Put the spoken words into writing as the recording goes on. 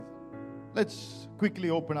Let's quickly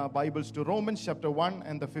open our Bibles to Romans chapter 1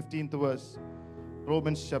 and the 15th verse.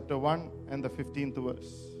 Romans chapter 1 and the 15th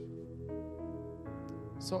verse.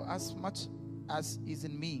 So as much as is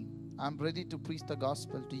in me, I am ready to preach the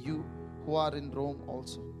gospel to you who are in Rome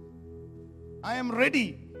also. I am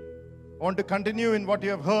ready. I want to continue in what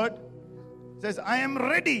you have heard. It says, I am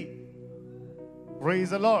ready.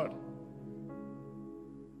 Praise the Lord.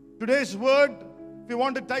 Today's word, if you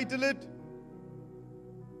want to title it,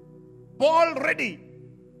 Paul ready.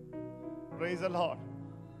 Praise the Lord.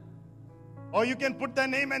 Or you can put the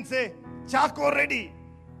name and say, Chaco ready.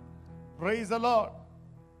 Praise the Lord.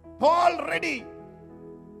 Paul ready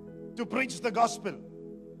to preach the gospel.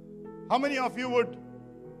 How many of you would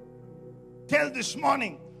tell this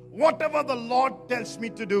morning, whatever the Lord tells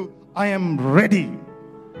me to do, I am ready.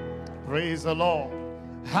 Praise the Lord.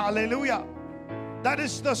 Hallelujah. That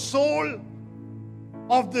is the soul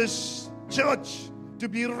of this church, to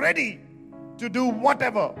be ready to do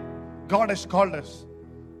whatever God has called us.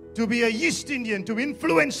 To be a East Indian, to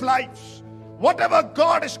influence lives. Whatever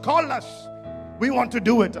God has called us, we want to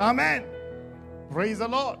do it. Amen. Praise the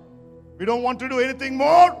Lord. We don't want to do anything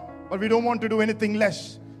more, but we don't want to do anything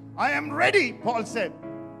less. I am ready, Paul said.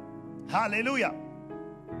 Hallelujah.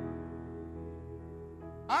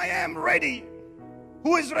 I am ready.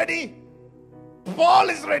 Who is ready? Paul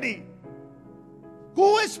is ready.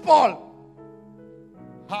 Who is Paul?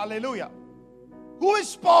 Hallelujah. Who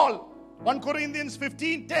is Paul? 1 Corinthians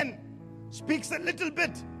 15:10 speaks a little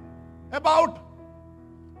bit about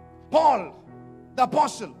Paul, the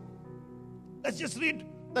apostle. Let's just read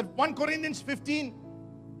that 1 Corinthians 15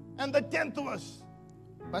 and the 10th verse.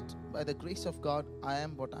 But by the grace of God, I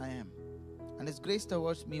am what I am. And his grace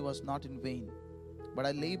towards me was not in vain. But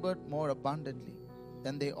I labored more abundantly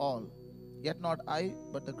than they all. Yet not I,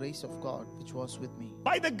 but the grace of God which was with me.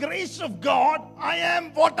 By the grace of God, I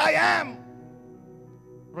am what I am.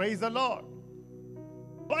 Praise the Lord.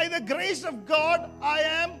 By the grace of God, I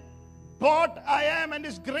am what I am. And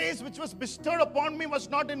his grace which was bestowed upon me was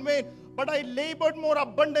not in vain. But I labored more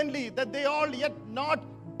abundantly than they all, yet not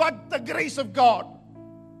but the grace of God.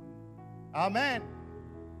 Amen.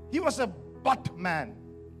 He was a but man.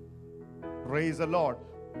 Praise the Lord.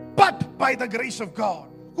 But by the grace of God.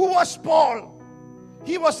 Who was Paul?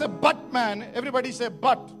 He was a but man. Everybody say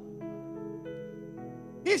but.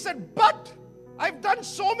 He said, but I've done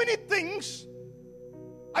so many things.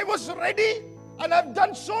 I was ready and I've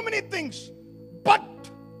done so many things. But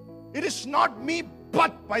it is not me,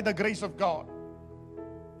 but by the grace of God.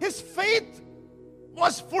 His faith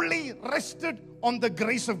was fully rested on the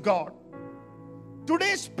grace of God.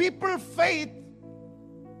 Today's people faith,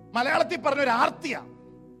 Malayalathiil parna oru aarthiya.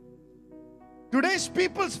 Today's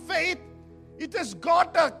people's faith, it has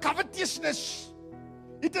got a covetousness.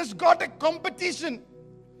 It has got a competition.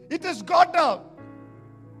 It has got a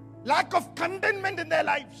lack of contentment in their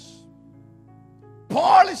lives.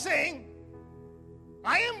 Paul is saying,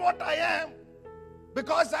 I am what I am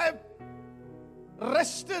because I have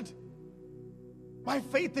rested my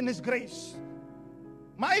faith in his grace.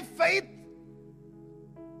 My faith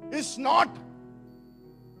is not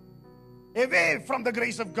away from the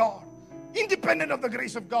grace of God, independent of the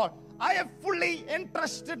grace of God. I have fully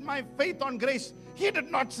entrusted my faith on grace. He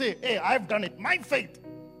did not say, hey, I've done it, my faith.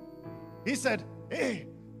 He said, hey,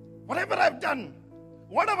 whatever I've done,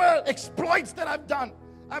 whatever exploits that I've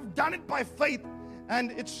done it by faith.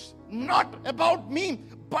 And it's not about me,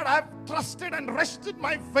 but I've trusted and rested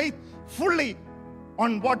my faith fully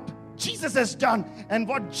on what Jesus has done and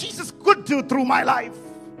what Jesus could do through my life.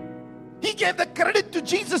 He gave the credit to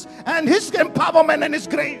Jesus and his empowerment and his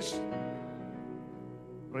grace.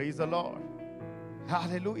 Praise the Lord.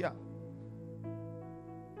 Hallelujah.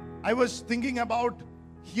 I was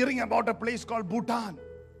hearing about a place called Bhutan.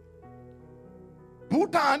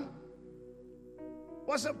 Bhutan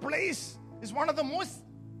was a place, is one of the most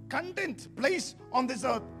content place on this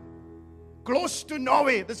earth. Close to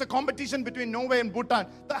Norway. There's a competition between Norway and Bhutan.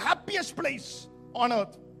 The happiest place on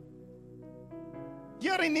earth.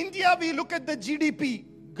 Here in India, we look at the GDP,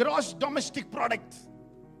 gross domestic product.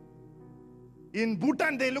 In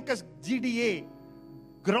Bhutan, they look at GDA,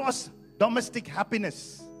 gross domestic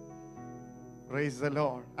happiness. Praise the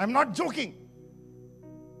Lord. I'm not joking.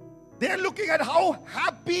 They're looking at how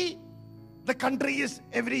happy the country is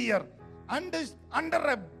every year. Under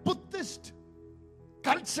a Buddhist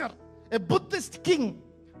culture, a Buddhist king,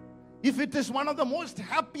 if it is one of the most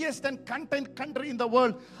happiest and content country in the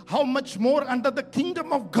world, how much more under the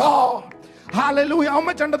kingdom of God? Hallelujah. How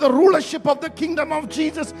much under the rulership of the kingdom of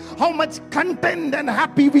Jesus, how much content and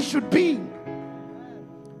happy we should be.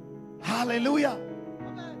 Hallelujah.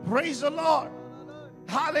 Praise the Lord.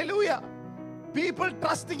 Hallelujah. People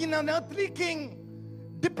trusting in an earthly king,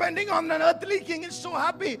 depending on an earthly king, is so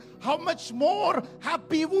happy. How much more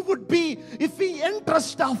happy we would be if we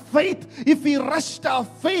entrust our faith, if we rest our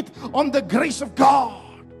faith on the grace of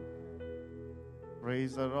God.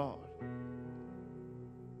 Praise the Lord.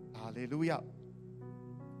 Hallelujah.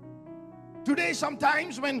 Today,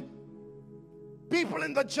 sometimes when people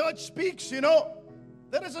in the church speaks,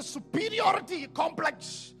 there is a superiority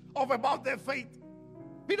complex about their faith.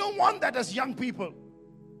 We don't want that as young people.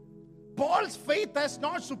 Paul's faith has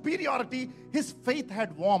not superiority. His faith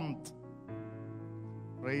had warmth.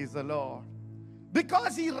 Praise the Lord.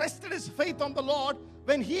 Because he rested his faith on the Lord,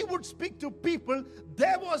 when he would speak to people,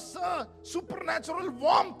 there was a supernatural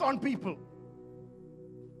warmth on people.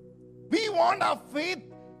 We want our faith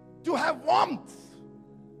to have warmth.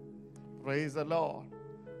 Praise the Lord.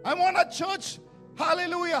 I want a church,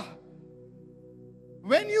 hallelujah.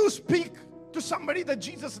 When you speak to somebody that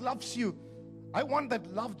Jesus loves you, I want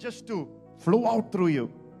that love just to flow out through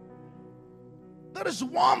you. There is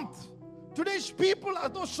warmth. Today's people are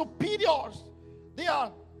those superiors. They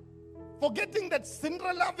are forgetting that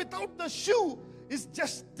Cinderella without the shoe is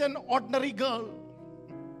just an ordinary girl.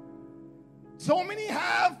 So many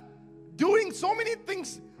have doing so many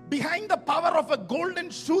things behind the power of a golden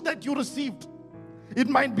shoe that you received. It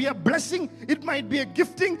might be a blessing, it might be a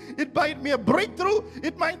gifting, it might be a breakthrough,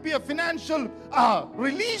 it might be a financial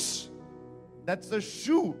release. That's the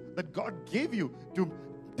shoe that God gave you to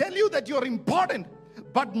tell you that you're important,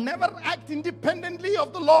 but never act independently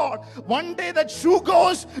of the Lord. One day that shoe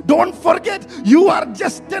goes, don't forget you are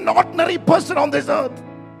just an ordinary person on this earth.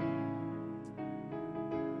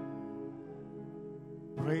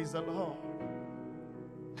 Praise the Lord.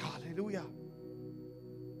 Hallelujah.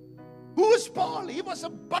 Who is Paul? He was a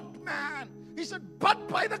but man. He said, but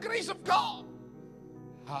by the grace of God.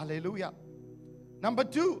 Hallelujah. Number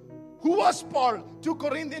 2, who was Paul? 2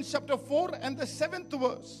 Corinthians chapter 4 and the 7th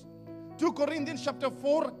verse. 2 Corinthians chapter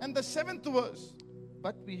 4 and the 7th verse.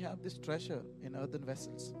 But we have this treasure in earthen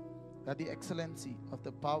vessels, that the excellency of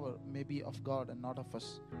the power may be of God and not of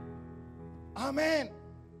us. Amen.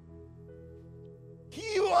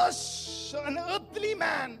 He was an earthly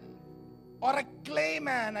man, or a clay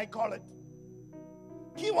man, I call it.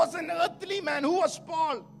 He was an earthly man. Who was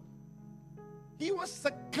Paul? He was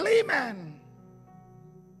a clay man.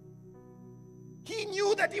 He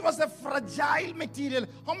knew that he was a fragile material.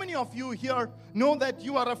 How many of you here know that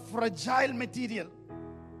you are a fragile material?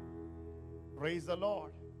 Praise the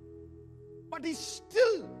Lord. But he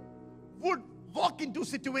still would walk into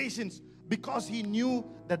situations because he knew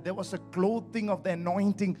that there was a clothing of the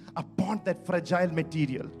anointing upon that fragile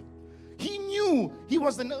material. He knew he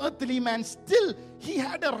was an earthly man. Still, he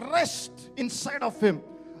had a rest inside of him.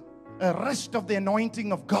 A rest of the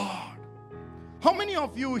anointing of God. How many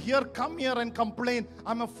of you here come here and complain,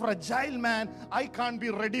 I'm a fragile man, I can't be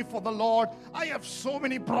ready for the Lord, I have so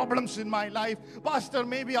many problems in my life. Pastor,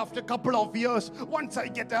 maybe after a couple of years, once I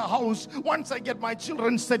get a house, once I get my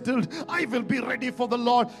children settled, I will be ready for the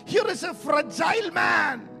Lord. Here is a fragile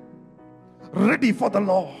man, ready for the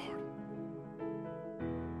Lord.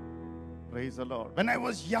 Praise the Lord. When I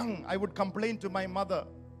was young, I would complain to my mother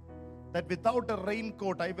that without a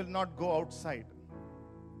raincoat, I will not go outside.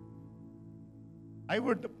 I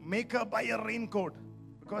would make her buy a raincoat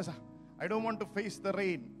because I don't want to face the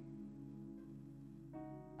rain.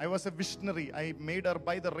 I was a visionary. I made her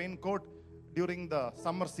buy the raincoat during the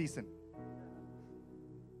summer season.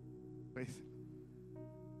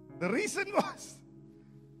 The reason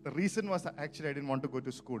was actually I didn't want to go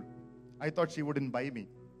to school. I thought she wouldn't buy me.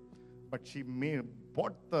 But she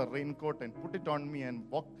bought the raincoat and put it on me and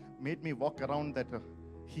made me walk around that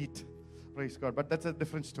heat. Praise God. But that's a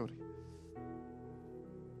different story.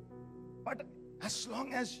 But as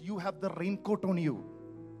long as you have the raincoat on you,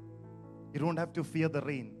 you don't have to fear the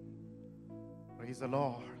rain. Praise the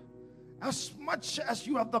Lord. As much as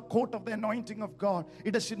you have the coat of the anointing of God,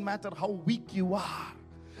 it doesn't matter how weak you are,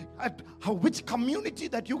 which community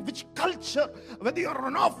which culture, whether you're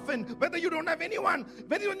an orphan, whether you don't have anyone,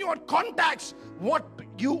 whether you have contacts, what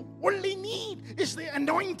you only need is the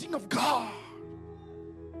anointing of God.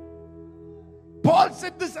 Paul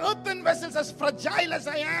said, this earthen vessels, as fragile as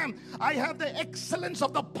I am, I have the excellence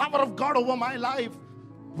of the power of God over my life.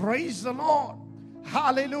 Praise the Lord.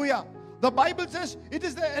 Hallelujah. The Bible says it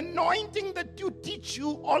is the anointing that you teach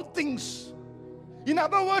you all things. In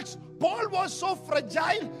other words, Paul was so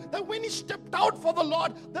fragile that when he stepped out for the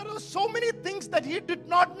Lord, there were so many things that he did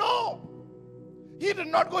not know. He did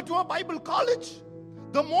not go to a Bible college.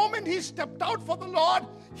 The moment he stepped out for the Lord,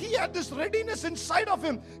 he had this readiness inside of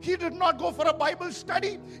him. He did not go for a Bible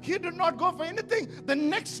study. He did not go for anything. The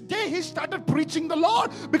next day he started preaching the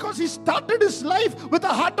Lord because he started his life with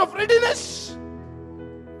a heart of readiness.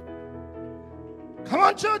 Come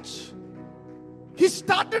on, church. He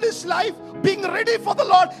started his life being ready for the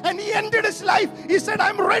Lord, and he ended his life. He said,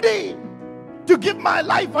 I'm ready to give my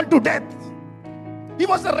life unto death. He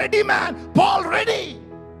was a ready man. Paul, ready.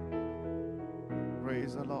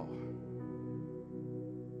 Praise the Lord.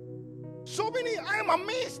 So many, I am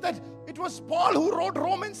amazed that it was Paul who wrote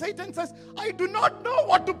Romans 8 and says, I do not know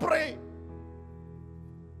what to pray.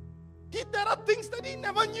 There are things that he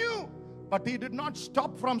never knew, but he did not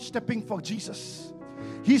stop from stepping for Jesus.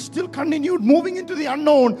 He still continued moving into the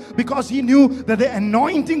unknown because he knew that the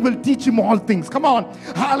anointing will teach him all things. Come on.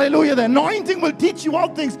 Hallelujah. The anointing will teach you all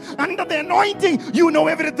things. Under the anointing, you know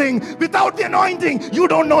everything. Without the anointing, you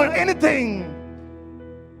don't know anything.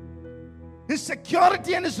 His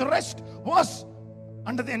security and his rest was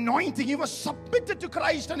under the anointing. He was submitted to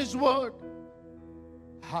Christ and his word.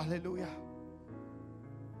 Hallelujah.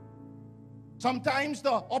 Sometimes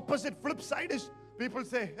the opposite flip side is people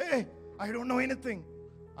say, hey, I don't know anything.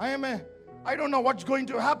 I don't know what's going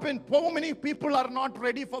to happen. So many people are not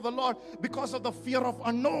ready for the Lord because of the fear of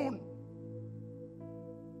unknown.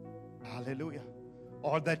 Hallelujah.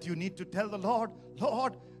 Or that you need to tell the Lord,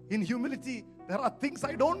 Lord, in humility, there are things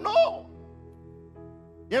I don't know.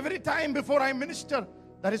 Every time before I minister,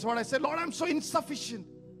 that is what I say, Lord, I'm so insufficient.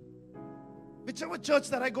 Whichever church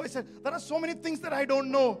that I go, I say, there are so many things that I don't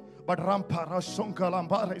know. But Romans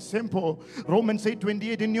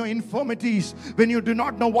 8:28, in your infirmities, when you do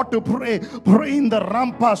not know what to pray, pray in the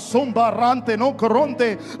rampa somba rante no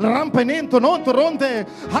coronte rampenento non toronte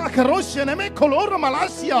ha caroscia ne me coloro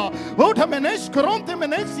malasia vota menes coronte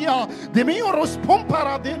menesia de mio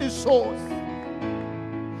rospompara de sos.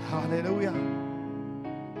 Hallelujah.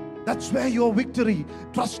 That's where your victory,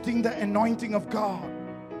 trusting the anointing of God.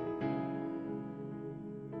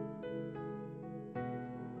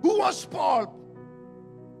 Who was Paul?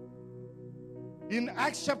 In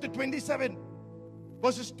Acts chapter 27,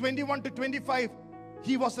 verses 21 to 25,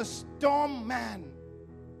 he was a storm man.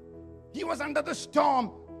 He was under the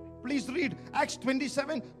storm. Please read Acts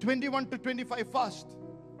 27, 21 to 25 first.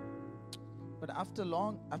 But after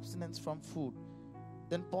long abstinence from food,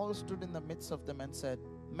 then Paul stood in the midst of them and said,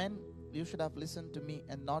 Men, you should have listened to me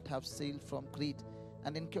and not have sailed from Crete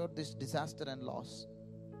and incurred this disaster and loss.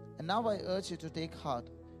 And now I urge you to take heart,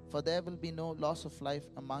 for there will be no loss of life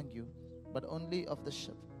among you, but only of the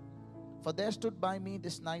ship. For there stood by me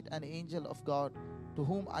this night an angel of God, to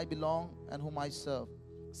whom I belong and whom I serve,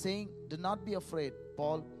 saying, Do not be afraid,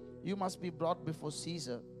 Paul, you must be brought before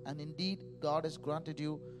Caesar, and indeed God has granted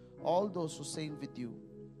you all those who sail with you.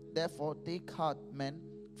 Therefore take heart, men,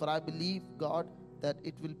 for I believe God that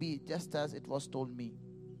it will be just as it was told me.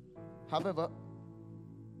 However,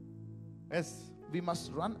 we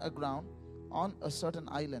must run aground on a certain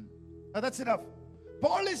island. Now that's enough.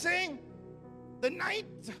 Paul is saying, the night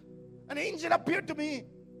an angel appeared to me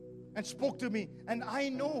and spoke to me, and I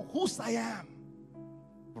know whose I am.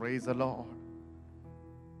 Praise the Lord.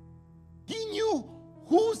 He knew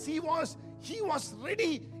whose he was. He was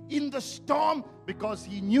ready in the storm because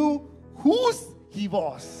he knew whose he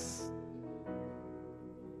was.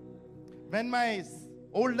 When my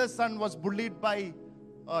older son was bullied by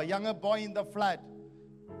a younger boy in the flat,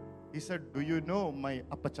 he said, do you know my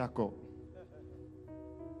Apachako?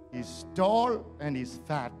 He's tall and he's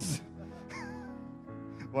fat.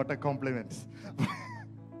 What a compliment.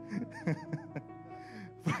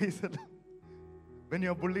 Praise the Lord. When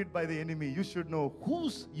you're bullied by the enemy, you should know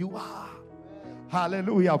whose you are.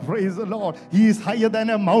 Hallelujah. Praise the Lord. He is higher than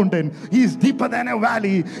a mountain. He is deeper than a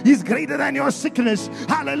valley. He is greater than your sickness.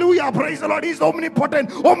 Hallelujah. Praise the Lord. He is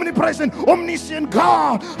omnipotent, omnipresent, omniscient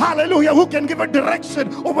God. Hallelujah. Who can give a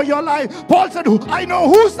direction over your life. Paul said, I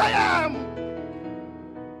know whose I am.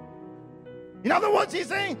 In other words, he's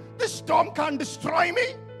saying, this storm can't destroy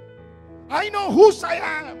me. I know whose I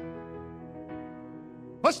am.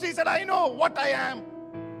 First he said, I know what I am.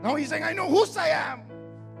 Now he's saying, I know whose I am.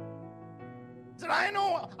 He said, I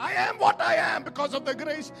know I am what I am because of the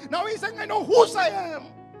grace. Now he's saying, I know whose I am.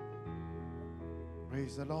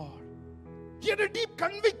 Praise the Lord. He had a deep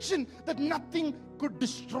conviction that nothing could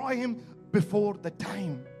destroy him before the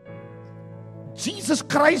time. Jesus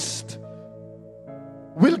Christ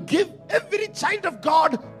will give every child of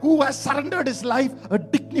God who has surrendered his life a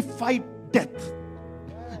dignified death.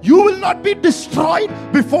 You will not be destroyed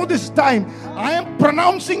before this time. I am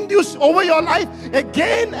pronouncing this over your life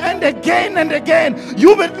again and again and again.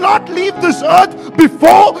 You will not leave this earth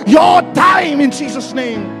before your time, in Jesus'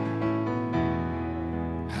 name.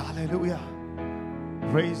 Hallelujah.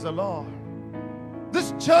 Praise the Lord.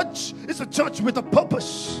 This church is a church with a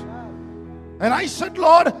purpose. And I said,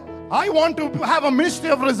 Lord, I want to have a ministry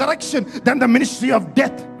of resurrection than the ministry of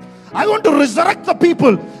death. I want to resurrect the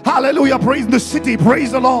people. Hallelujah. Praise the city.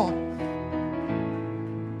 Praise the Lord.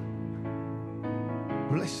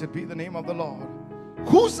 Blessed be the name of the Lord.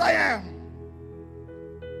 Whose I am.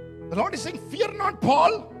 The Lord is saying, fear not,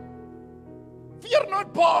 Paul. Fear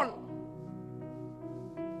not, Paul.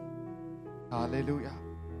 Hallelujah.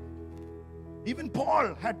 Even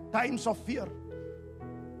Paul had times of fear.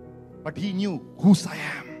 But he knew whose I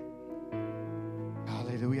am.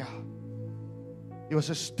 Hallelujah. He was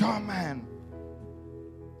a strong man.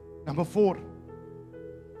 Number four.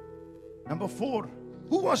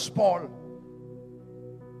 Who was Paul?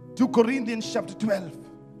 2 Corinthians chapter 12.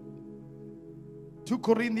 2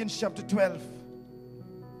 Corinthians chapter 12.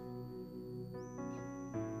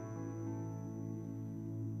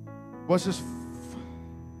 Verses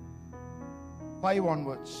 5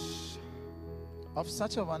 onwards. Of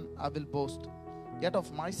such a one I will boast, yet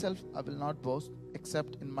of myself I will not boast,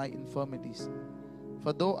 except in my infirmities.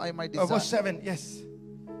 For though I might desire... Verse 7, yes.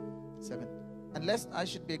 7. Unless I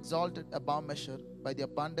should be exalted above measure by the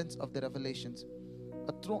abundance of the revelations,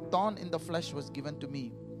 a thorn in the flesh was given to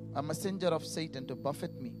me, a messenger of Satan to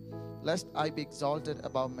buffet me, lest I be exalted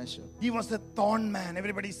above measure. He was a thorn man.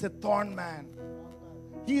 Everybody said thorn man.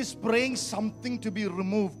 He is praying something to be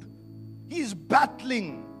removed. He is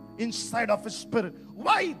battling inside of his spirit.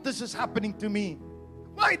 Why this is happening to me?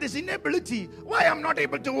 Why this inability? Why I'm not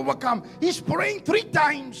able to overcome? He's praying 3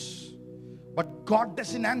 times. But God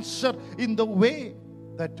doesn't answer in the way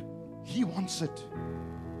that he wants it.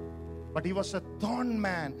 But he was a thorn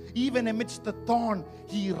man. Even amidst the thorn,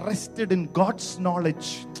 he rested in God's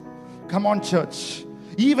knowledge. Come on, church.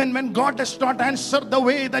 Even when God does not answer the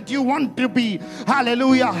way that you want to be,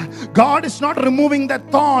 hallelujah, God is not removing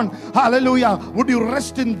that thorn, hallelujah, would you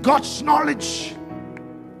rest in God's knowledge?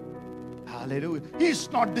 Hallelujah.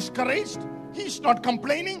 He's not discouraged. He's not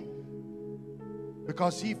complaining,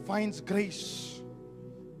 because he finds grace.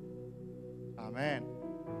 Amen.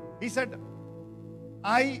 He said,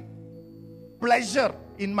 I pleasure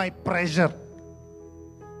in my pressure.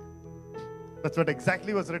 That's what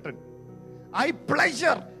exactly was written. I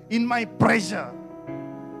pleasure in my pressure.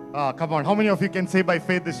 Come on. How many of you can say by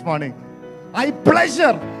faith this morning? I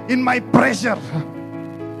pleasure in my pressure.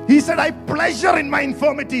 He said, I pleasure in my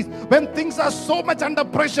infirmities. When things are so much under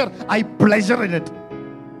pressure, I pleasure in it.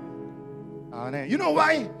 You know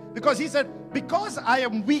why? Because he said, because I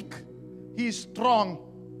am weak, he is strong.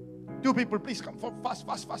 2 people, please come. Fast.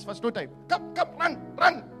 No time. Come,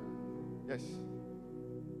 run. Yes.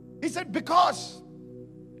 He said, because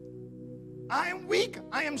I am weak,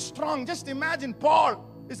 I am strong. Just imagine, Paul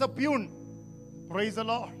is a peon. Praise the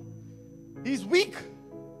Lord. He's weak.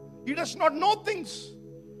 He does not know things.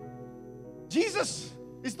 Jesus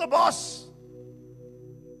is the boss.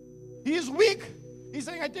 He is weak. He's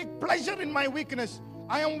saying, I take pleasure in my weakness.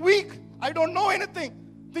 I am weak. I don't know anything.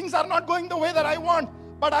 Things are not going the way that I want.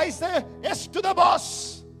 But I say yes to the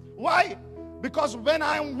boss. Why? Because when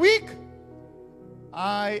I am weak,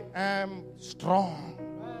 I am strong.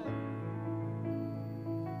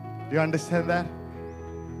 Do you understand that?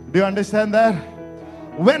 Do you understand that?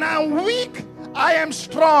 When I'm weak, I am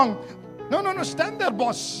strong. No, stand there,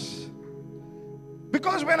 boss.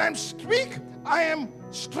 Because when I'm weak, I am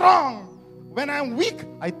strong. When I'm weak,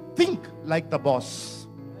 I think like the boss.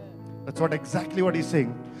 That's exactly what he's saying.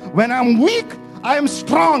 When I'm weak, I am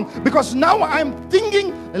strong. Because now I'm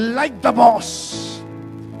thinking like the boss.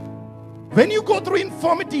 When you go through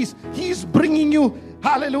infirmities, he's bringing you,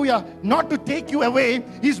 hallelujah, not to take you away.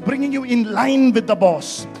 He's bringing you in line with the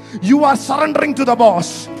boss. You are surrendering to the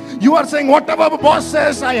boss. You are saying, whatever the boss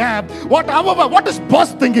says, I have. What is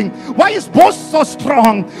boss thinking? Why is boss so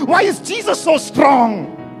strong? Why is Jesus so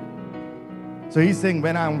strong? So he's saying,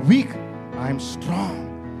 when I'm weak, I'm strong.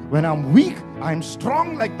 When I'm weak, I'm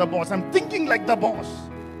strong like the boss. I'm thinking like the boss.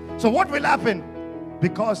 So what will happen?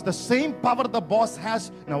 Because the same power the boss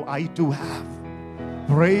has, now I too have.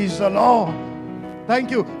 Praise the Lord.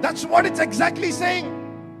 Thank you. That's what it's exactly saying.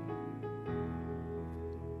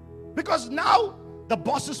 Because now the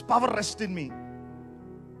boss's power rests in me.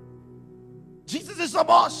 Jesus is the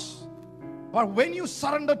boss. But when you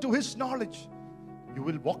surrender to his knowledge, you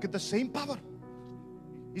will walk in the same power.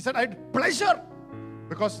 He said, I had pleasure.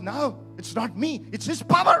 Because now it's not me, it's his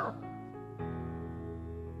power.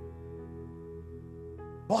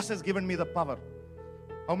 Boss has given me the power.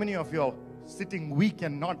 How many of you are sitting weak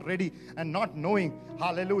and not ready and not knowing?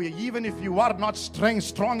 Hallelujah. Even if you are not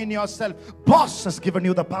strong in yourself, boss has given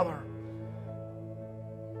you the power.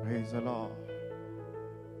 Praise the Lord.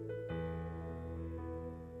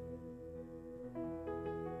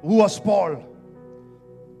 Who was Paul?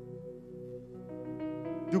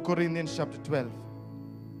 2 Corinthians chapter 12.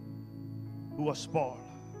 Who was Paul?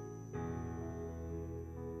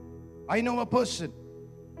 I know a person.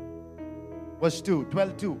 Verse 2,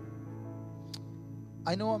 12:2.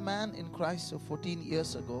 I know a man in Christ who 14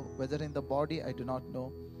 years ago, whether in the body I do not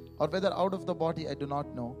know, or whether out of the body I do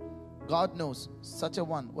not know, God knows, such a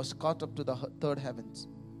one was caught up to the third heavens.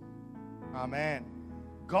 Amen.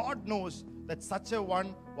 God knows that such a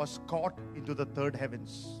one was caught into the third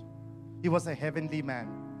heavens. He was a heavenly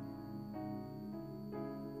man.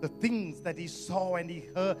 The things that he saw and he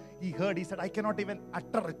heard, he said, I cannot even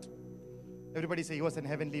utter it. Everybody say he was a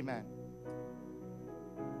heavenly man.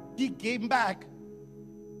 He came back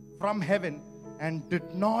from heaven and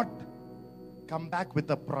did not come back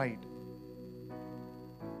with a pride.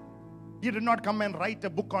 He did not come and write a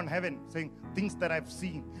book on heaven saying things that I've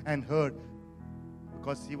seen and heard.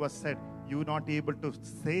 Because he was said, you're not able to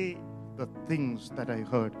say the things that I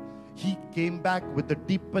heard. He came back with the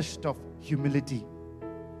deepest of humility.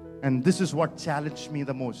 And this is what challenged me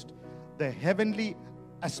the most. The heavenly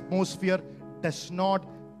atmosphere does not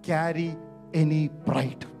carry any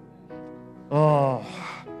pride. Oh,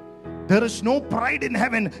 there is no pride in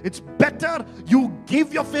heaven. It's better you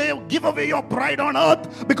give away your pride on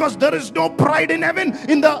earth, because there is no pride in heaven.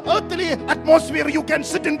 In the earthly atmosphere you can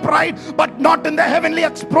sit in pride, but not in the heavenly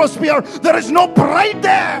atmosphere. There is no pride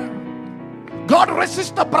there. God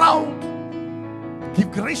resists the proud.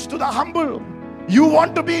 Give grace to the humble. You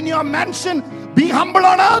want to be in your mansion, be humble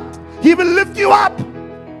on earth. He will lift you up.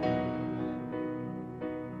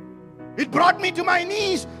 It brought me to my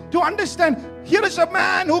knees to understand, here is a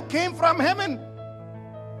man who came from heaven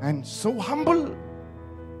and so humble,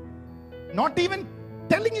 not even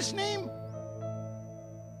telling his name.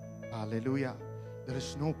 Hallelujah. There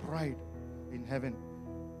is no pride in heaven.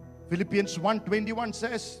 Philippians 1:21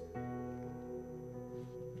 says,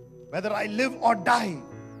 whether I live or die,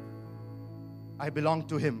 I belong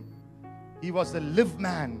to him. He was a live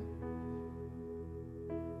man.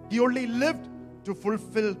 He only lived to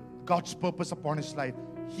fulfill God's purpose upon his life.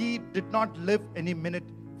 He did not live any minute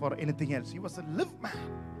for anything else. He was a live man.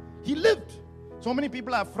 He lived. So many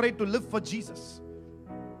people are afraid to live for Jesus.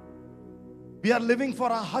 We are living for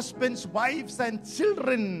our husbands, wives, and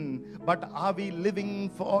children. But are we living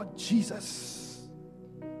for Jesus?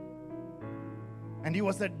 And he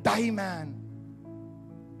was a die man.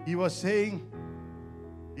 He was saying,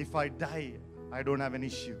 if I die, I don't have an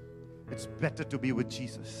issue. It's better to be with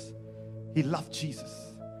Jesus. He loved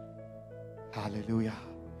Jesus. Hallelujah.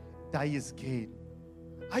 Die is gain.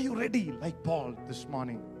 Are you ready like Paul this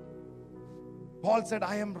morning? Paul said,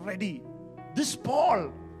 I am ready. This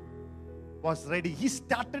Paul was ready. He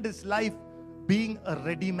started his life being a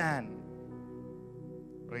ready man.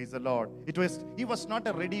 Praise the Lord. He was not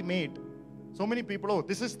a ready-made. So many people, oh,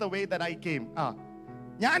 this is the way that I came.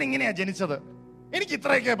 ഞാൻ ഇങ്ങനെയാ ജനിച്ചത്, എനിക്ക്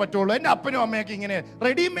ഇത്രയൊക്കെ പറ്റുള്ളൂ, എൻ്റെ അപ്പനും അമ്മയൊക്കെ ഇങ്ങനെ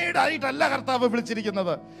റെഡിമെയ്ഡ് ആയിട്ടല്ല കർത്താവ്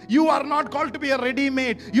വിളിച്ചിരിക്കുന്നത്. You are not called to be a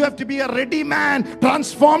ready-made. You have to be a ready man,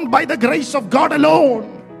 transformed by the grace of God alone.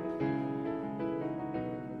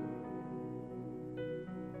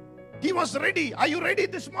 He was ready. Are you ready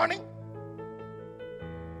this morning?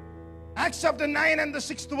 Acts chapter 9 and the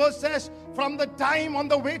 6th verse says, from the time on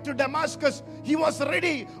the way to Damascus, he was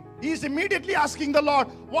ready. He is immediately asking the Lord,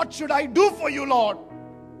 what should I do for you, Lord?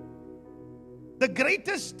 The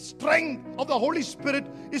greatest strength of the Holy Spirit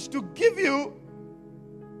is to give you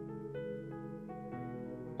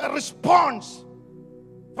a response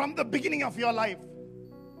from the beginning of your life.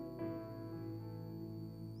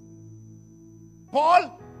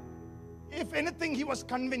 Paul, if anything, he was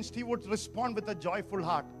convinced he would respond with a joyful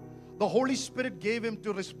heart. The Holy Spirit gave him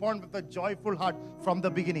to respond with a joyful heart from the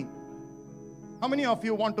beginning. How many of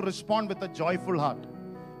you want to respond with a joyful heart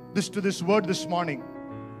to this word this morning?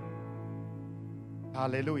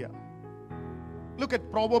 Hallelujah. Look at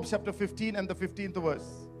Proverbs chapter 15 and the 15th verse.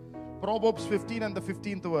 Proverbs 15 and the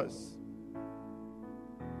 15th verse.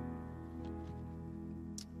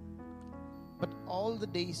 But all the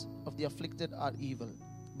days of the afflicted are evil,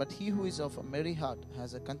 but he who is of a merry heart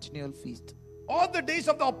has a continual feast. All the days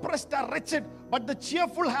of the oppressed are wretched, but the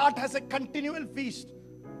cheerful heart has a continual feast.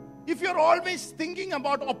 If you're always thinking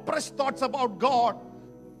about oppressed thoughts about God,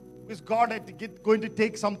 is God going to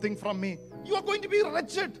take something from me? You are going to be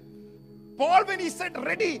wretched. Paul, when he said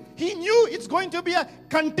ready, he knew it's going to be a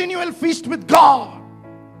continual feast with God.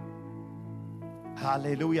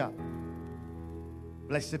 Hallelujah.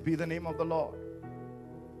 Blessed be the name of the Lord.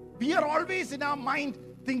 We are always in our mind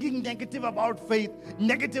thinking negative about faith,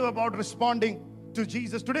 negative about responding to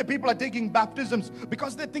Jesus. Today people are taking baptisms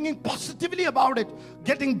because they're thinking positively about it.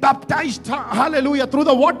 Getting baptized, hallelujah, through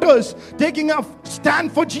the waters, taking a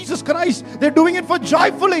stand for Jesus Christ. They're doing it for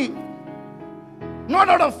joyfully, not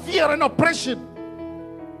out of fear and oppression.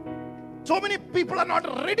 So many people are not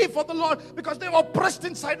ready for the Lord because they're oppressed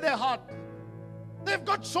inside their heart. They've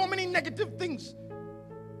got so many negative things.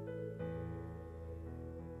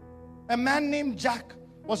 A man named Jack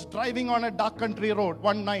was driving on a dark country road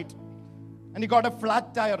one night, and he got a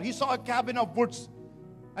flat tire. He saw a cabin of woods,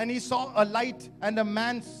 and he saw a light and a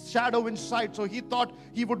man's shadow inside. So he thought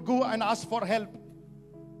he would go and ask for help.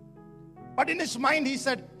 But in his mind, he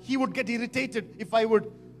said he would get irritated if I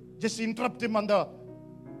would just interrupt him on the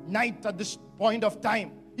night at this point of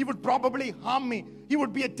time. He would probably harm me. He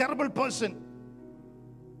would be a terrible person.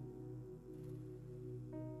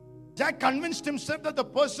 Jack convinced himself that the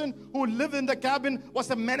person who lived in the cabin was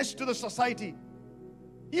a menace to the society.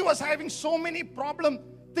 He was having so many problems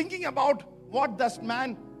thinking about what does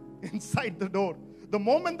man inside the door. The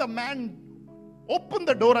moment the man opened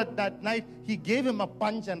the door at that night, he gave him a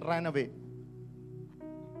punch and ran away.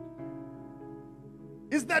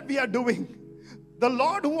 Is that we are doing? The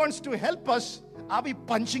Lord who wants to help us, are we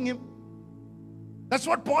punching him? That's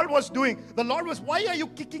what Paul was doing. The Lord was, why are you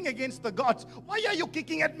kicking against the gods? Why are you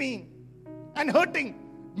kicking at me and hurting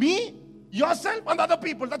me, yourself, and other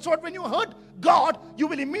people? That's what, when you hurt God, you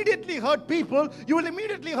will immediately hurt people. You will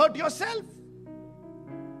immediately hurt yourself.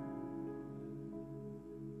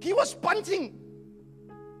 He was punching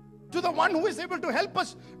to the one who is able to help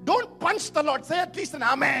us. Don't punch the Lord. Say at least an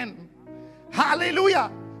amen. Hallelujah.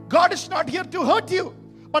 God is not here to hurt you.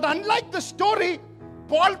 But unlike the story,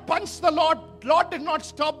 Paul punched the Lord. Lord did not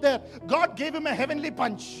stop there. God gave him a heavenly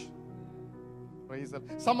punch. Praise the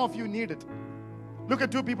Lord. Some of you need it. Look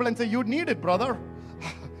at two people and say, you need it, brother.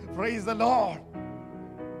 Praise the Lord.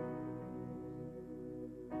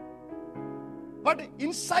 But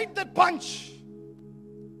inside that punch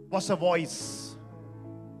was a voice.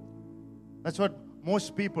 That's what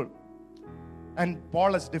most people, and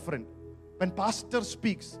Paul is different. When pastor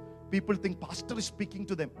speaks, people think pastor is speaking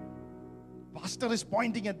to them. Pastor is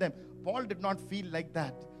pointing at them. Paul did not feel like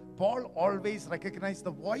that. Paul always recognized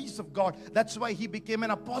the voice of God. That's why he became an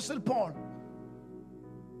apostle Paul.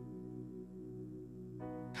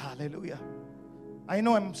 Hallelujah. I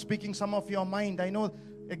know I'm speaking some of your mind. I know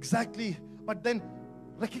exactly. But then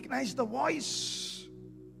recognize the voice.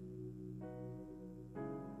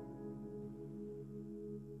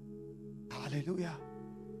 Hallelujah.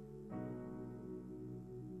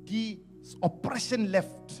 His oppression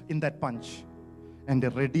left in that punch, and the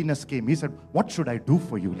readiness came. He said, what should I do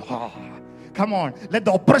for you, Lord? Come on, let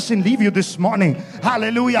the oppression leave you this morning.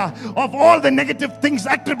 Hallelujah. Of all the negative things,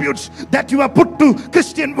 attributes that you have put to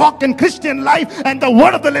Christian walk and Christian life and the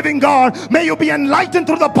word of the living God, may you be enlightened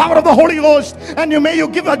through the power of the Holy Ghost, and may you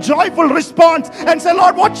give a joyful response and say,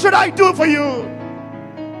 Lord, what should I do for you?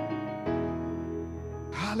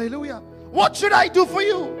 Hallelujah. What should I do for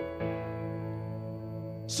you?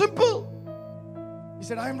 Simple. He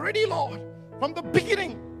said, I am ready, Lord. From the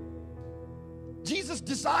beginning, Jesus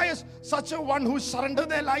desires such a one who surrender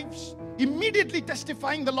their lives, immediately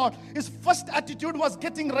testifying the Lord. His first attitude was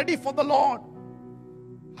getting ready for the Lord.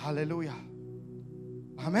 Hallelujah.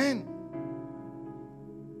 Amen.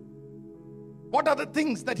 What are the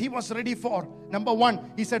things that he was ready for? Number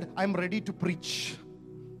one, he said, I'm ready to preach.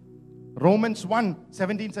 Romans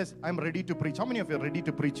 1:17 says, I'm ready to preach. How many of you are ready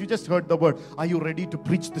to preach? You just heard the word. Are you ready to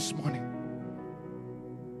preach this morning?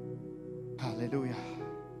 Hallelujah.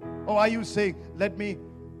 Oh, are you saying, let me,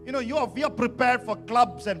 we are prepared for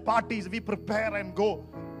clubs and parties. We prepare and go.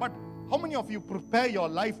 But how many of you prepare your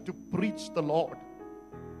life to preach the Lord?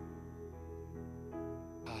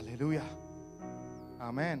 Hallelujah.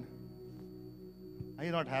 Amen. Are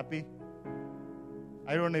you not happy?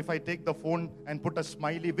 I don't know, if I take the phone and put a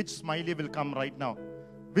smiley, which smiley will come right now?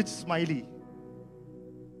 Which smiley?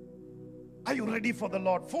 Are you ready for the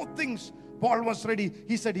Lord? 4 things. Paul was ready.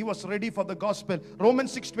 He said he was ready for the gospel.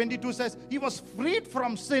 Romans 6:22 says he was freed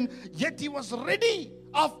from sin, yet he was ready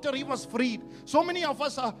after he was freed. So many of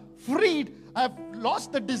us are freed, have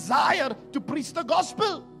lost the desire to preach the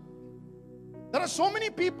gospel. There are so many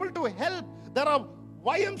people to help. There are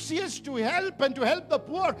YMCAs to help and to help the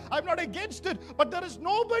poor. I'm not against it, but there is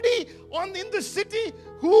nobody in the city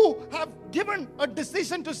who have given a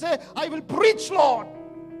decision to say, I will preach, Lord.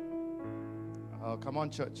 Oh, come on,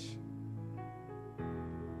 church.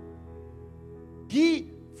 He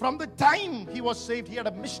From the time he was saved, he had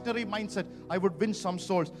a missionary mindset. I would win some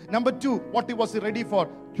souls. Number 2, what was he ready for?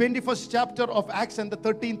 21st chapter of Acts and the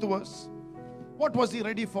 13th verse. What was he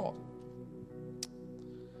ready for?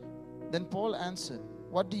 Then Paul answered,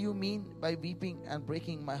 "What do you mean by weeping and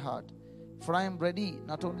breaking my heart? For I am ready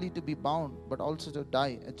not only to be bound, but also to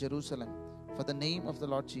die at Jerusalem for the name of the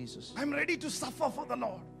Lord Jesus." I'm ready to suffer for the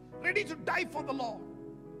Lord. Ready to die for the Lord.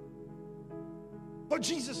 For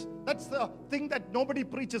Jesus. That's the thing that nobody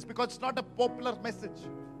preaches because it's not a popular message.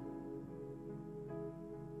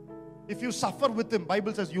 If you suffer with him,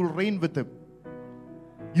 Bible says you'll reign with him.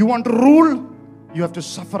 You want to rule, you have to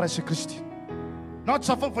suffer as a Christian. Not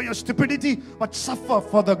suffer for your stupidity, but suffer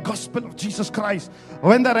for the gospel of Jesus Christ.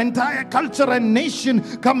 When their entire culture and nation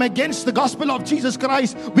come against the gospel of Jesus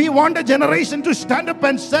Christ, we want a generation to stand up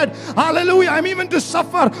and said, hallelujah, I'm even to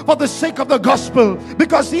suffer for the sake of the gospel.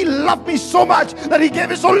 Because he loved me so much that he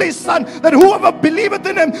gave his only son, that whoever believeth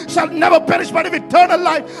in him shall never perish but have eternal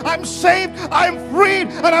life. I'm saved, I'm freed,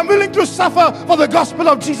 and I'm willing to suffer for the gospel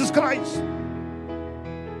of Jesus Christ.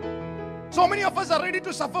 So many of us are ready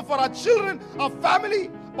to suffer for our children, our family.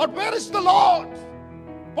 But where is the Lord?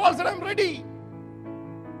 Paul said, I'm ready.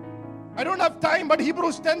 I don't have time, but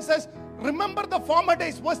Hebrews 10 says, remember the former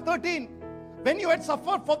days, verse 13. When you had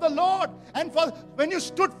suffered for the Lord, and when you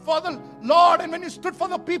stood for the Lord, and when you stood for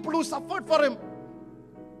the people who suffered for him.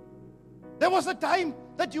 There was a time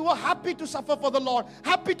that you were happy to suffer for the Lord,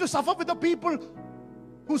 happy to suffer with the people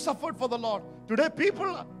who suffered for the Lord. Today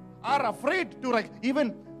people are afraid to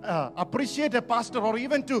even appreciate a pastor, or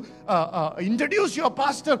even to introduce your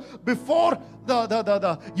pastor before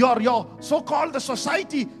your so-called the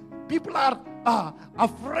society. People are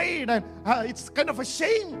afraid, and it's kind of a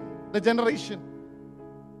shame, the generation.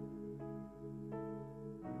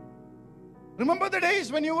 Remember the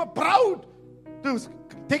days when you were proud to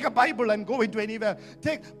take a Bible and go into anywhere.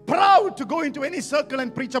 Proud to go into any circle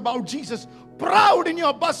and preach about Jesus. Proud in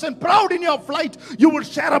your bus and proud in your flight. You would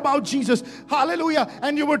share about Jesus. Hallelujah.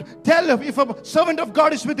 And you would tell, if a servant of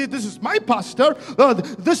God is with you, this is my pastor.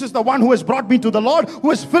 This is the one who has brought me to the Lord,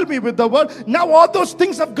 who has filled me with the word. Now all those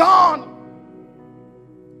things have gone.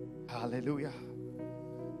 Hallelujah.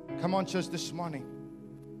 Come on, church, this morning.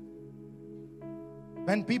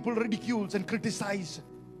 When people ridicule and criticize,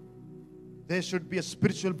 there should be a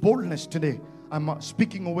spiritual boldness today. I'm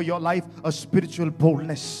speaking over your life, a spiritual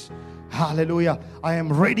boldness. Hallelujah. I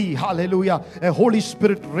am ready. Hallelujah. A Holy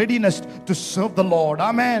Spirit readiness to serve the Lord.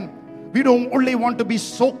 Amen. We don't only want to be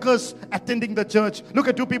soakers attending the church. Look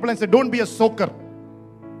at two people and say, don't be a soaker.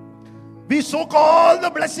 We soak all the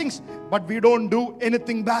blessings, but we don't do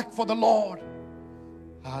anything back for the Lord.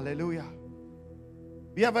 Hallelujah.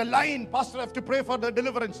 We have a line, pastor, I have to pray for the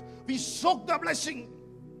deliverance. We soak the blessing.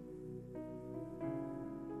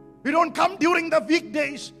 We don't come during the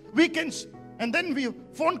weekdays, weekends, and then we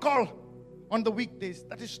phone call on the weekdays.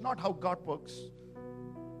 That is not how God works.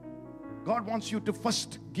 God wants you to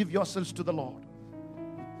first give yourselves to the Lord.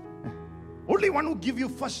 Only one who give you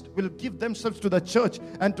first will give themselves to the church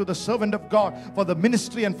and to the servant of God for the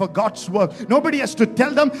ministry and for God's work. Nobody has to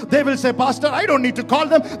tell them. They will say, Pastor, I don't need to call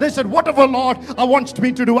them. They said, whatever Lord wants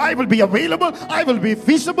me to do, I will be available. I will be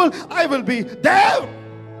feasible. I will be there.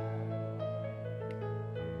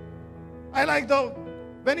 I like the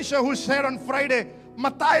Venisha who said on Friday,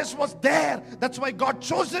 Matthias was there. That's why God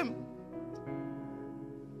chose him.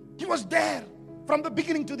 He was there from the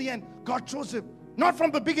beginning to the end. God chose him. Not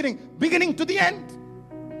from the beginning to the end.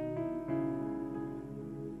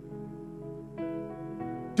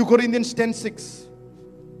 2 Corinthians 10:6.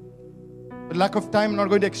 With lack of time, I'm not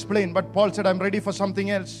going to explain. But Paul said, I'm ready for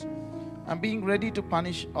something else. I'm being ready to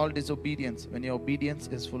punish all disobedience when your obedience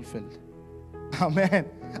is fulfilled. Amen.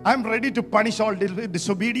 I'm ready to punish all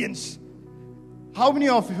disobedience. How many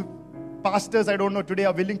of you pastors, I don't know, today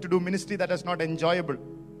are willing to do ministry that is not enjoyable?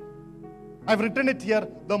 I've written it here.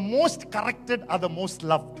 The most corrected are the most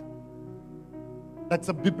loved. That's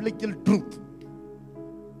a biblical truth.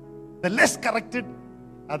 The less corrected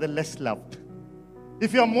are the less loved.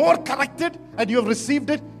 If you are more corrected and you have received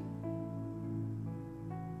it,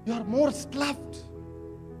 you are more loved.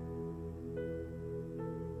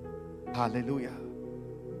 Hallelujah.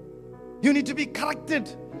 You need to be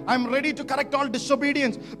corrected. I'm ready to correct all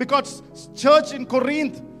disobedience, because church in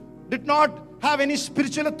Corinth did not have any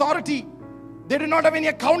spiritual authority. They did not have any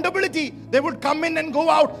accountability. They would come in and go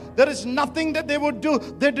out. There is nothing that they would do.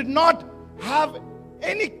 They did not have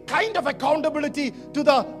any kind of accountability to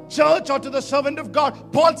the church or to the servant of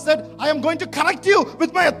God. Paul said, I am going to correct you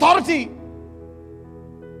with my authority.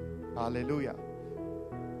 Hallelujah.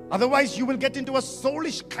 Otherwise, you will get into a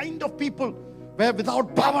soulish kind of people where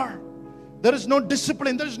without power, There is no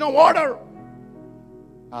discipline. There is no order.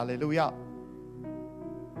 Hallelujah.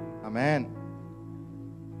 Amen.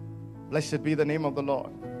 Blessed be the name of the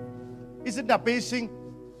Lord. Isn't it amazing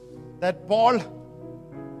that Paul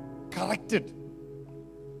corrected?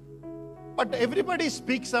 But everybody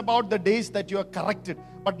speaks about the days that you are corrected,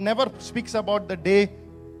 but never speaks about the day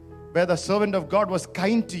where the servant of God was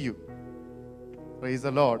kind to you. Praise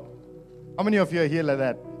the Lord. How many of you are here like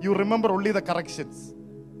that? You remember only the corrections.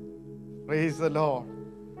 Praise the Lord.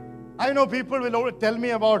 I know people will always tell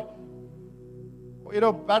me about,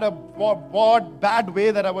 bad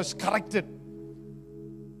way that I was corrected.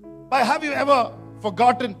 But have you ever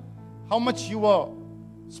forgotten how much you were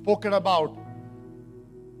spoken about?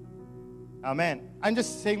 Amen. I'm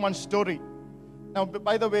just saying one story. Now,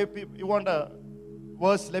 by the way, you want a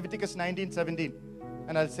verse, Leviticus 19:17.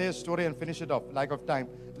 And I'll say a story and finish it off, lack of time.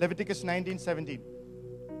 Leviticus 19:17.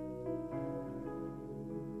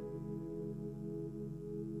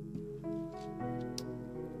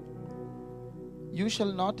 You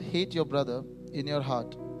shall not hate your brother in your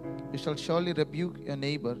heart. You shall surely rebuke your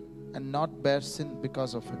neighbor and not bear sin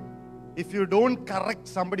because of him. If you don't correct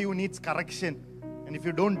somebody who needs correction, and if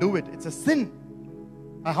you don't do it, it's a sin.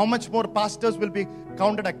 How much more pastors will be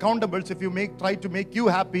counted accountables if you try to make you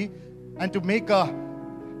happy and to make a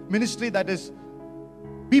ministry that is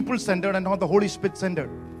people-centered and not the Holy Spirit-centered.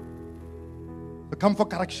 So come for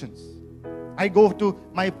corrections. I go to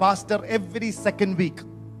my pastor every second week.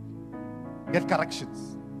 Get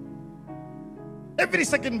corrections. Every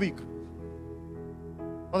second week.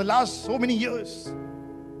 For the last so many years.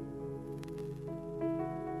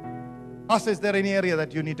 Ask, is there any area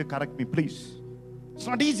that you need to correct me, please? It's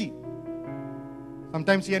not easy.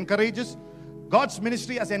 Sometimes he encourages. God's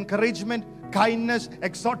ministry as encouragement, kindness,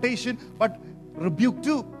 exhortation, but rebuke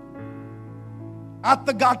too.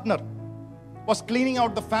 Arthur Gartner was cleaning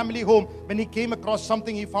out the family home when he came across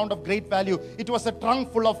something he found of great value. It was a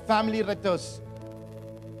trunk full of family letters.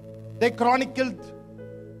 They chronicled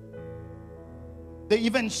the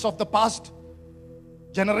events of the past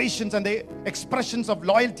generations and the expressions of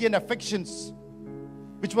loyalty and affections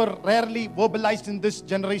which were rarely verbalized in this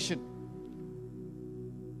generation.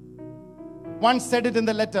 One said it in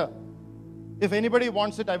the letter. If anybody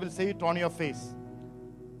wants it, I will say it on your face.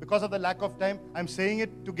 Because of the lack of time, I'm saying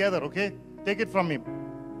it together, okay? Take it from me.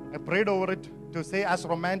 I prayed over it to say as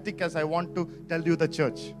romantic as I want to tell you the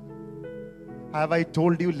church. Have I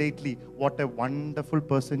told you lately what a wonderful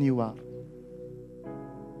person you are?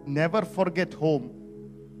 Never forget home.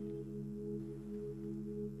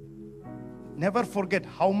 Never forget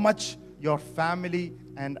how much your family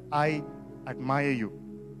and I admire you.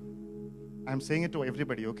 I'm saying it to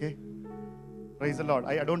everybody, okay? Praise the Lord.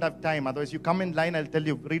 I don't have time. Otherwise, you come in line, I'll tell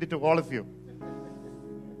you. Read it to all of you.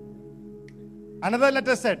 Another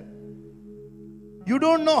letter said, you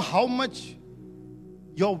don't know how much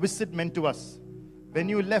your visit meant to us. When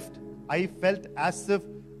you left, I felt as if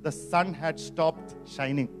the sun had stopped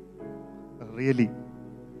shining. Really.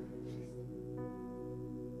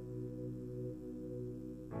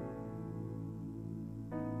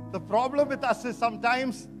 The problem with us is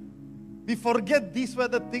sometimes we forget these were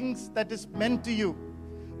the things that is meant to you.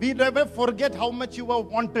 We never forget how much you were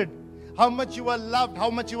wanted, how much you were loved, how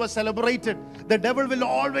much you were celebrated. The devil will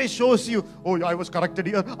always shows you, oh, I was corrected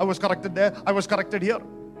here, I was corrected there, I was corrected here.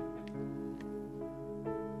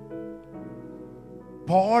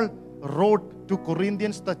 Paul wrote to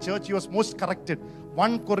Corinthians, the church he was most corrected.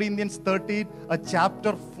 1 Corinthians 13, a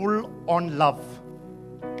chapter full on love.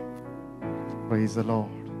 Praise the Lord.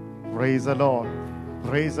 Praise the Lord.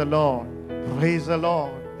 Praise the Lord. Praise the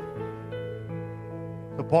Lord.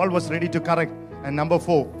 So Paul was ready to correct. And number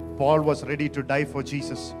 4, Paul was ready to die for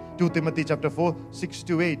Jesus. 2 Timothy chapter 4, 6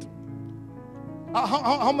 to 8.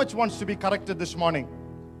 How much wants to be corrected this morning?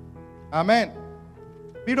 Amen.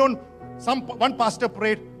 One pastor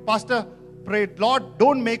prayed, Lord,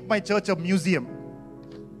 don't make my church a museum.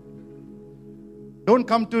 Don't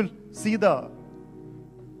come to see the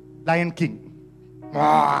Lion King.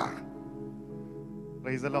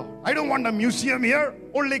 Praise the Lord. I don't want a museum here.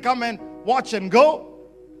 Only come and watch and go.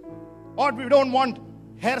 Or we don't want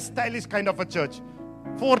hairstylist kind of a church.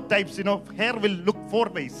 4 types, hair will look 4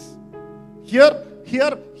 ways. Here,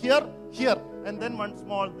 here, here, here. And then one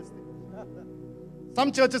small this thing.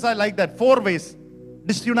 Some churches are like that. 4 ways.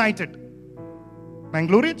 Disunited.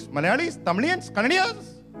 Bangaloreans, Malayalis, Tamilians,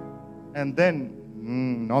 Kannadians. And then,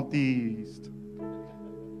 Northeast.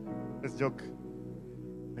 This joke.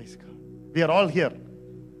 Praise God. We are all here.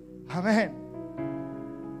 Amen.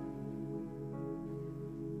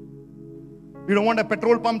 We don't want a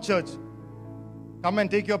petrol pump church. Come and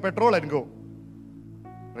take your petrol and go.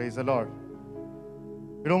 Praise the Lord.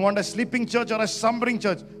 You don't want a sleeping church or a slumbering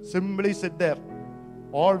church. Simply sit there.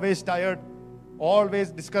 Always tired,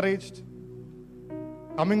 always discouraged,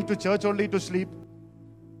 coming to church only to sleep.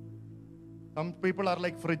 Some people are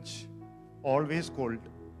like fridge, always cold.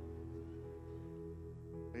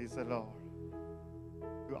 Praise the Lord.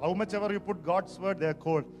 How much ever you put God's word, they are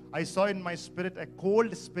cold. I saw in my spirit a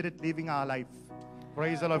cold spirit leaving our life.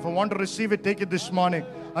 Praise the Lord. If you want to receive it, take it this morning.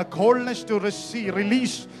 A coldness to receive,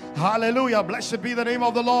 release. Hallelujah. Blessed be the name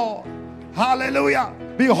of the Lord. Hallelujah.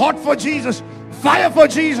 Be hot for Jesus. Fire for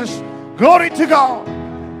Jesus. Glory to God.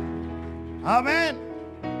 Amen.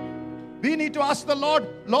 We need to ask the Lord,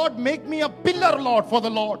 Lord, make me a pillar, Lord, for the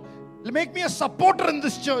Lord. Make me a supporter in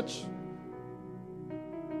this church.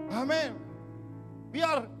 Amen. We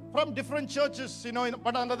are from different churches,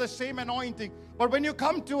 but under the same anointing. But when you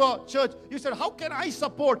come to a church, you said, how can I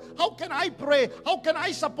support? How can I pray? How can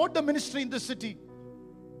I support the ministry in this city?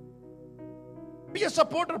 Be a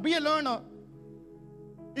supporter, be a learner.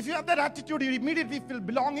 If you have that attitude, you immediately feel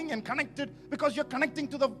belonging and connected because you're connecting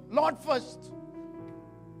to the Lord first.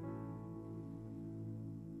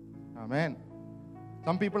 Amen.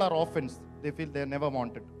 Some people are orphans. They feel they're never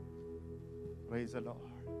wanted. Praise the Lord.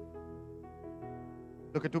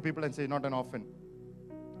 Look at two people and say, not an orphan.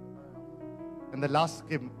 And the last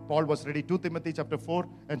hymn, Paul was ready. 2 Timothy chapter 4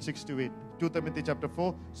 and 6 to 8. 2 Timothy chapter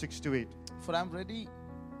 4, 6 to 8. For I am ready,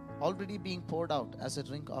 already being poured out as a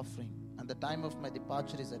drink offering, and the time of my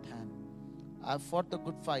departure is at hand. I have fought the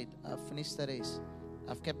good fight. I have finished the race.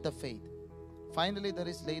 I have kept the faith. Finally, there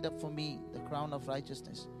is laid up for me the crown of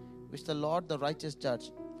righteousness, which the Lord, the righteous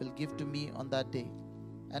judge, will give to me on that day.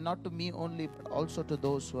 And not to me only, but also to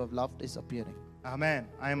those who have loved his appearing. Amen.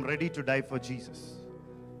 I am ready to die for Jesus.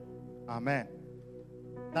 Amen.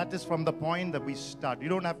 That is from the point that we start. You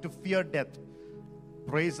don't have to fear death.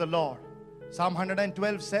 Praise the Lord. Psalm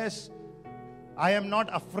 112 says, I am not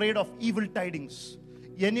afraid of evil tidings.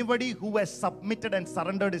 Anybody who has submitted and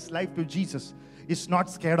surrendered his life to Jesus is not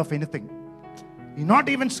scared of anything. He's not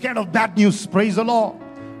even scared of bad news. Praise the Lord.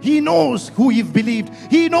 He knows who he believed.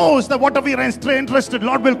 He knows that whatever he is interested,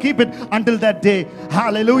 Lord will keep it until that day.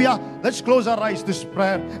 Hallelujah. Let's close our eyes this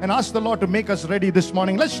prayer and ask the Lord to make us ready this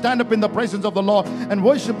morning. Let's stand up in the presence of the Lord and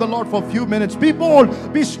worship the Lord for a few minutes. Be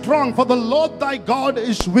bold, be strong, for the Lord thy God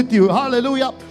is with you. Hallelujah.